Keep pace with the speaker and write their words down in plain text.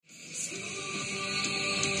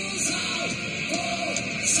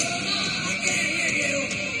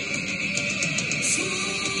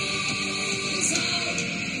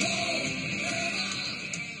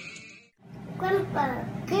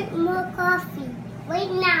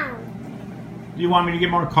right now. Do you want me to get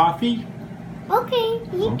more coffee? Okay,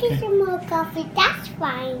 you get some more coffee. That's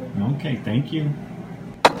fine. Okay, thank you.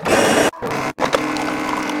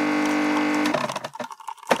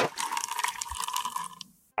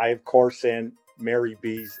 I, of course, am Mary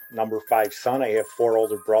B's number 5 son. I have 4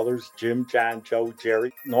 older brothers, Jim, John, Joe,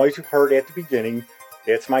 Jerry. Noise you heard at the beginning,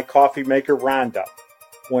 that's my coffee maker, Rhonda.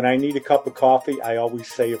 When I need a cup of coffee, I always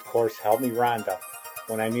say, of course, help me, Rhonda.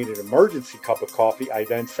 When I need an emergency cup of coffee, I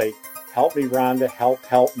then say, help me, Rhonda,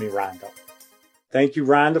 help me, Rhonda. Thank you,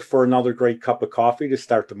 Rhonda, for another great cup of coffee to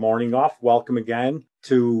start the morning off. Welcome again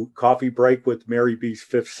to Coffee Break with Mary B's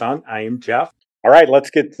 5th son. I am Jeff. All right, let's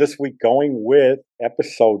get this week going with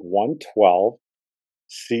episode 112,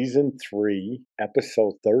 season 3,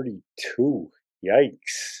 episode 32.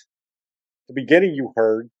 Yikes. At the beginning, you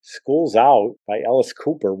heard School's Out by Alice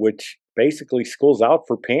Cooper, which basically School's Out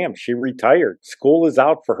for Pam. She retired. School is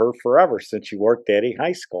out for her forever since she worked at a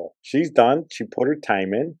high school. She's done. She put her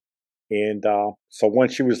time in. And so when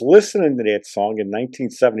she was listening to that song in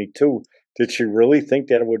 1972, did she really think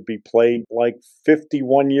that it would be played like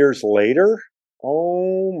 51 years later?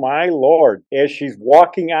 Oh, my Lord. As she's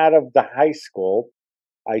walking out of the high school,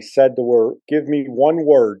 I said to her, give me one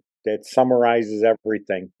word that summarizes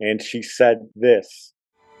everything. And she said this.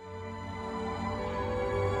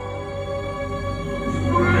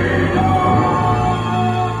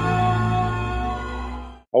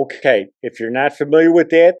 Okay, if you're not familiar with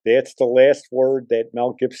that, that's the last word that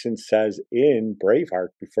Mel Gibson says in Braveheart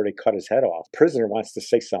before they cut his head off. The prisoner wants to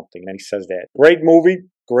say something, and he says that. Great movie,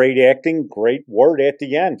 great acting, great word at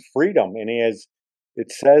the end, freedom. And as it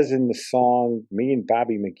says in the song Me and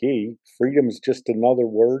Bobby McGee, freedom is just another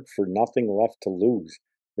word for nothing left to lose,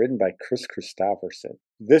 written by Chris Christopherson.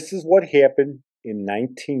 This is what happened in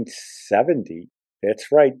 1970. That's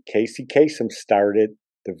right, Casey Kasem started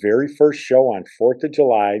the very first show on 4th of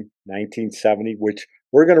July, 1970, which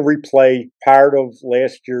we're going to replay part of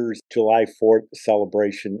last year's July 4th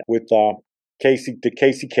celebration with the Casey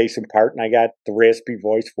Kasem part. And I got the raspy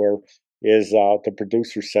voice where, as the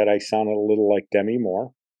producer said, I sounded a little like Demi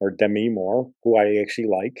Moore, who I actually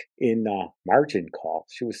like, in Margin Call.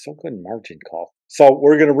 She was so good in Margin Call. So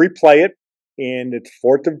we're going to replay it, and it's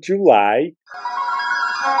 4th of July.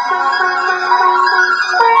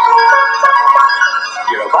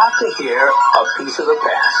 You're about to hear a piece of the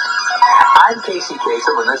past. I'm Casey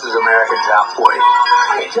Kasem, and this is American Top 40.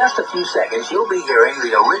 In just a few seconds, you'll be hearing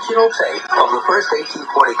the original tape of the first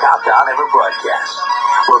 1840 countdown ever broadcast.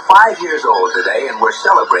 We're 5 years old today, and we're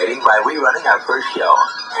celebrating by rerunning our first show.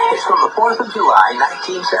 It's from the 4th of July,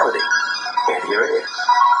 1970. And here it is.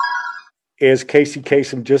 As Casey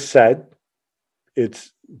Kasem just said,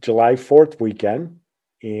 it's July 4th weekend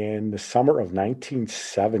in the summer of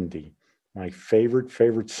 1970. My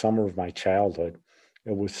favorite summer of my childhood.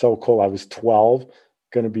 It was so cool. I was 12,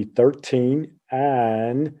 going to be 13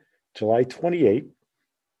 on July 28th.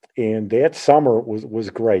 And that summer was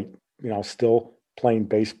great. You know, still playing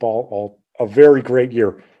baseball, a very great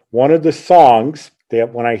year. One of the songs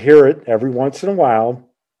that when I hear it every once in a while,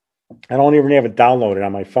 I don't even have it downloaded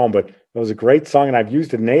on my phone, but it was a great song. And I've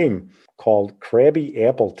used a name called Krabby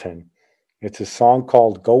Appleton. It's a song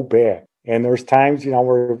called Go Back. And there's times, you know,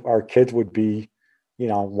 where our kids would be, you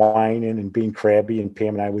know, whining and being crabby. And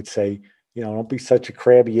Pam and I would say, you know, don't be such a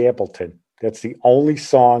Krabby Appleton. That's the only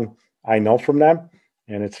song I know from them.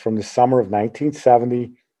 And it's from the summer of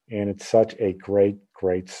 1970. And it's such a great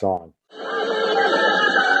song.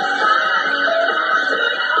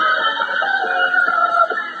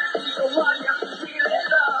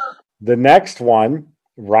 The next one,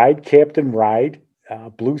 Ride Captain Ride,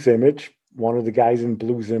 Blues Image. One of the guys in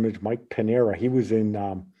Blues Image, Mike Panera, he was in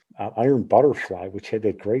Iron Butterfly, which had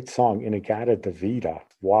that great song, Inagata Davida.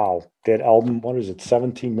 Wow. That album,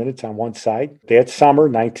 17 minutes on one side? That summer,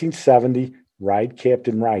 1970, Ride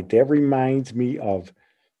Captain Ride. That reminds me of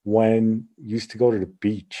when I used to go to the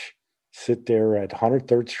beach, sit there at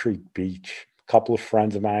 103rd Street Beach, a couple of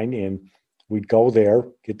friends of mine, and we'd go there,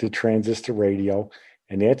 get the transistor radio.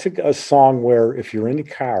 And that's a song where if you're in the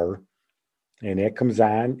car, and that comes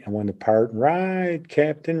on, and when the part, Ride,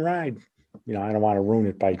 Captain, Ride, you know, I don't want to ruin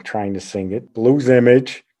it by trying to sing it. Blues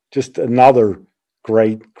Image, just another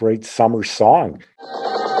great summer song.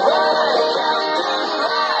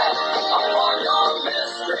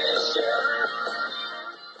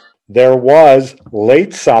 There was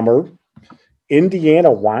Late Summer,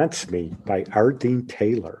 Indiana Wants Me by Ardeen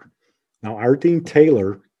Taylor. Now, Ardeen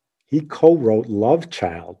Taylor, he co-wrote Love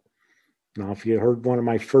Child. Now, if you heard one of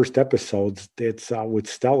my first episodes, that's with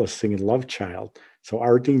Stella singing Love Child. So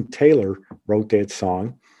Ardeen Taylor wrote that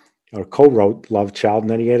song. or co-wrote Love Child, and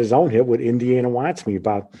then he had his own hit with Indiana Wants Me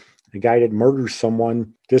about a guy that murders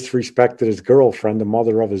someone, disrespected his girlfriend, the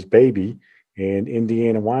mother of his baby, and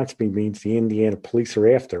Indiana Wants Me means the Indiana police are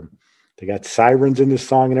after him. They got sirens in this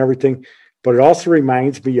song and everything, but it also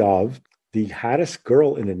reminds me of the hottest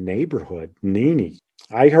girl in the neighborhood, Nene.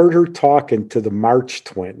 I heard her talking to the March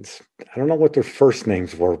twins. I don't know what their first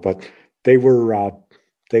names were, but they were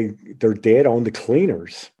their dad owned the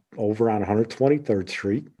Cleaners over on 123rd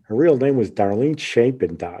Street. Her real name was Darlene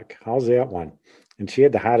Shapendock. How's that one? And she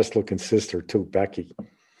had the hottest looking sister too, Becky.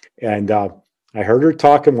 And I heard her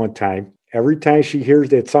talking one time. Every time she hears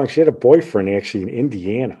that song, she had a boyfriend actually in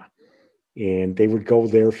Indiana, and they would go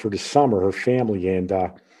there for the summer, her family. And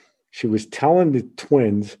she was telling the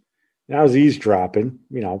twins, and I was eavesdropping,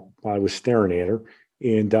 while I was staring at her.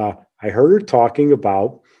 And I heard her talking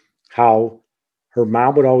about how her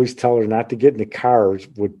mom would always tell her not to get in the cars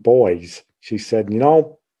with boys. She said,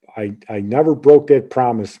 I never broke that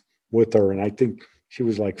promise with her. And I think she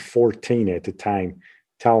was like 14 at the time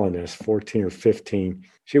telling us, 14 or 15.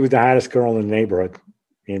 She was the hottest girl in the neighborhood,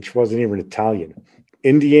 and she wasn't even Italian.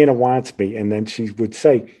 Indiana Wants Me. And then she would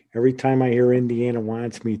say, every time I hear Indiana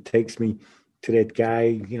Wants Me, it takes me to that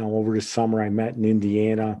guy, over the summer I met in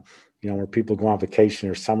Indiana, where people go on vacation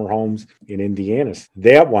or summer homes in Indiana.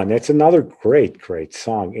 That one, that's another great, great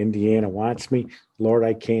song. Indiana Wants Me. Lord,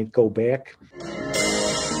 I Can't Go Back.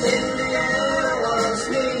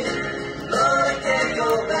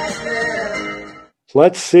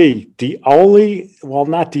 Let's see.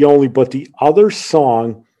 Not the only, but the other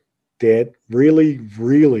song that really,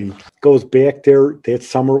 really goes back there that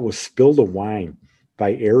summer was Spill the Wine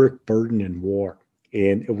by Eric Burden and War.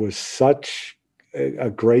 And it was such a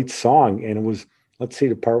great song. And it was, let's see,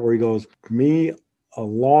 the part where he goes, me, a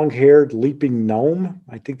long haired leaping gnome.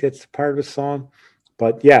 I think that's the part of the song.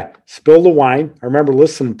 But yeah, Spill the Wine. I remember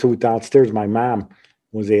listening to it downstairs. My mom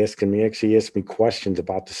was asking me, actually asked me questions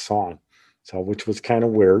about the song. So, which was kind of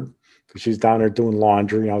weird because she's down there doing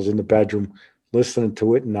laundry. And I was in the bedroom listening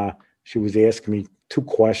to it. And she was asking me two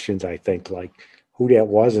questions, I think, like who that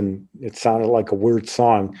was. And it sounded like a weird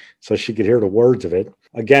song. So she could hear the words of it.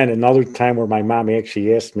 Again, another time where my mom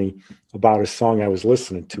actually asked me about a song I was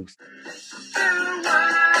listening to.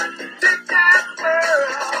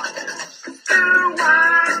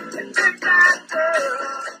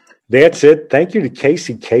 That's it. Thank you to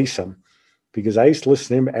Casey Kasem, because I used to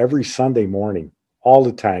listen to him every Sunday morning, all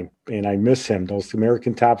the time. And I miss him. Those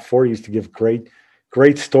American Top 40 used to give great,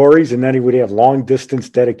 great stories. And then he would have long distance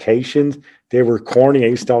dedications. They were corny. I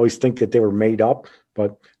used to always think that they were made up,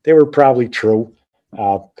 but they were probably true.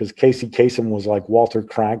 Because Casey Kasem was like Walter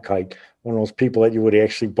Cronkite, one of those people that you would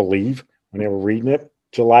actually believe when they were reading it.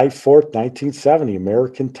 July 4th, 1970,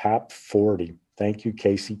 American Top 40. Thank you,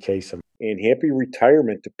 Casey Kasem. And happy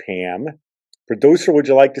retirement to Pam. Producer, would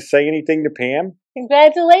you like to say anything to Pam?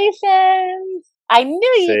 Congratulations! I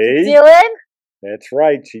knew you could See? do it. That's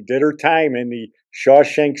right. She did her time in the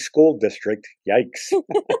Shawshank School District. Yikes.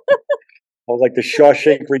 I was like the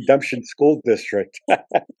Shawshank Redemption School District.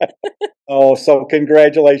 Oh, so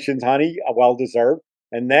congratulations, honey. Well deserved.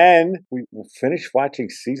 And then we finished watching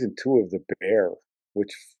season 2 of The Bear,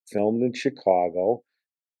 which filmed in Chicago.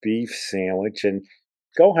 Beef sandwich. And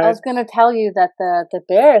go ahead. I was going to tell you that the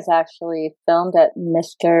Bear is actually filmed at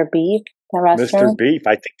Mr. Beef, the restaurant. Mr. Beef.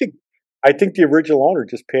 I think the original owner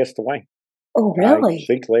just passed away. Oh, really? I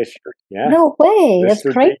think last year. Yeah. No way. That's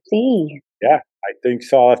Mr. crazy. Beef. Yeah, I think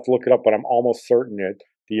so. I'll have to look it up, but I'm almost certain that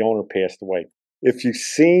the owner passed away. If you've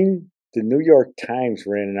seen, the New York Times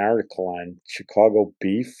ran an article on Chicago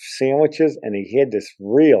beef sandwiches, and they had this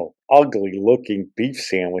real ugly looking beef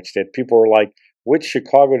sandwich that people were like, which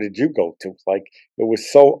Chicago did you go to? Like, it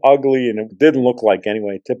was so ugly, and it didn't look like,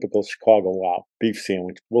 anyway, a typical Chicago beef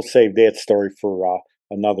sandwich. We'll save that story for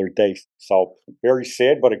another day. So, very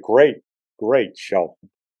sad, but a great, great show.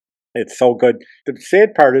 It's so good. The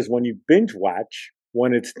sad part is when you binge watch,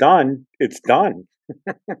 when it's done, it's done.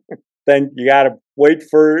 Then you got to wait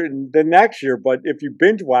for the next year. But if you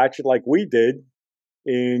binge watch it like we did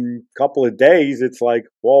in a couple of days, it's like,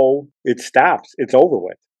 whoa, it stops. It's over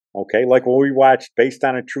with. Okay. Like when we watched Based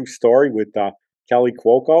on a True Story with Kelly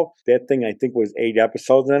Cuoco, that thing I think was 8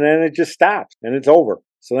 episodes, and then it just stops and it's over.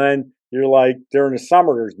 So then you're like, during the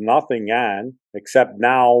summer, there's nothing on except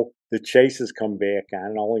now the chases come back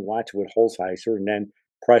on, and I only watch it with Holzheiser, and then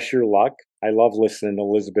Press Your Luck. I love listening to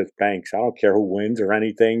Elizabeth Banks. I don't care who wins or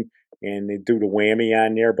anything, and they do the whammy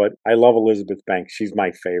on there, but I love Elizabeth Banks. She's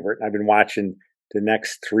my favorite. I've been watching The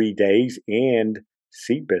Next 3 Days and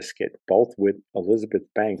Seabiscuit, both with Elizabeth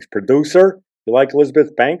Banks. Producer, you like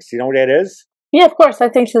Elizabeth Banks? You know what that is? Yeah, of course. I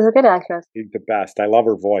think she's a good actress. She's the best. I love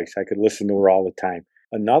her voice. I could listen to her all the time.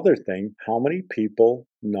 Another thing, how many people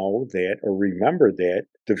know that or remember that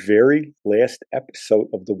the very last episode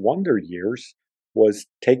of The Wonder Years was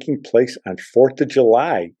taking place on 4th of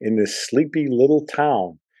July in this sleepy little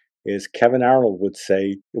town? As Kevin Arnold would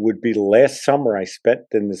say, it would be the last summer I spent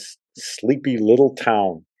in this sleepy little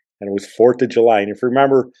town. And it was 4th of July. And if you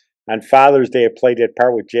remember, on Father's Day, I played that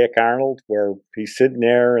part with Jack Arnold where he's sitting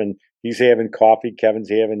there and he's having coffee.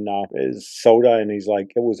 Kevin's having his soda, and he's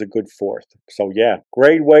like, "It was a good 4th." So yeah,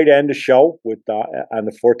 great way to end the show with on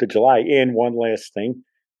the 4th of July. And one last thing,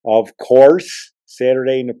 of course,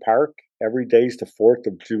 Saturday in the park. Every day's the 4th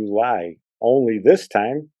of July. Only this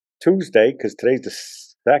time, Tuesday, because today's the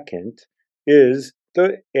 2nd, is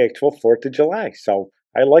the actual 4th of July. So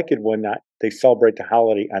I like it when they celebrate the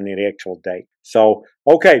holiday on that actual day. So,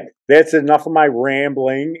 okay, that's enough of my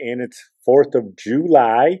rambling, and it's 4th of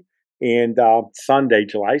July and Sunday,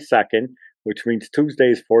 July 2nd, which means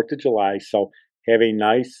Tuesday is 4th of July. So have a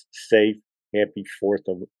nice, safe, happy 4th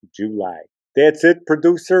of July. That's it,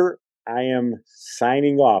 producer. I am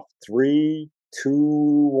signing off. 3,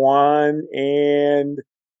 2, 1, and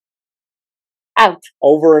out.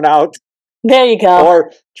 Over and out. There you go.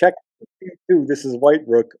 Or check 2. This is White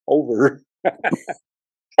Rook. Over.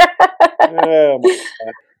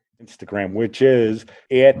 Instagram, which is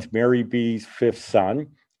at Mary B's Fifth Son,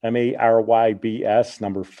 MARYBS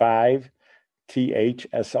number 5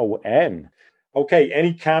 THSON. Okay,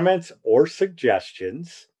 any comments or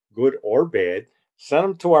suggestions, good or bad, send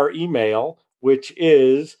them to our email, which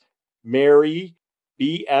is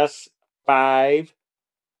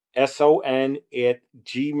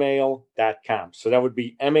marybs5son@gmail.com. So that would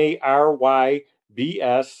be MARYBS,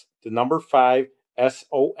 the number 5,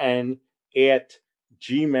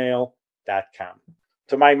 SON@gmail.com.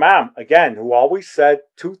 To my mom, again, who always said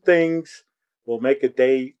 2 things will make a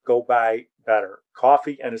day go by better: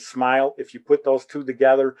 coffee and a smile. If you put those 2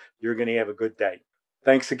 together, you're going to have a good day.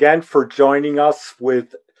 Thanks again for joining us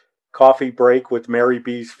with Coffee Break with Mary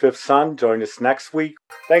B's Fifth Son. Join us next week.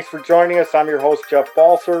 Thanks for joining us. I'm your host, Jeff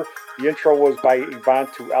Balser. The intro was by Yvonne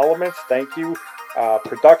Two Elements. Thank you.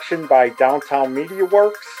 Production by Downtown Media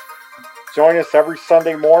Works. Join us every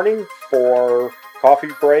Sunday morning for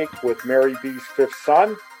Coffee Break with Mary B's Fifth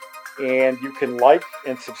Son. And you can like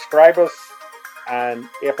and subscribe us on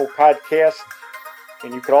Apple Podcasts.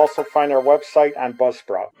 And you can also find our website on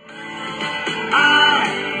Buzzsprout.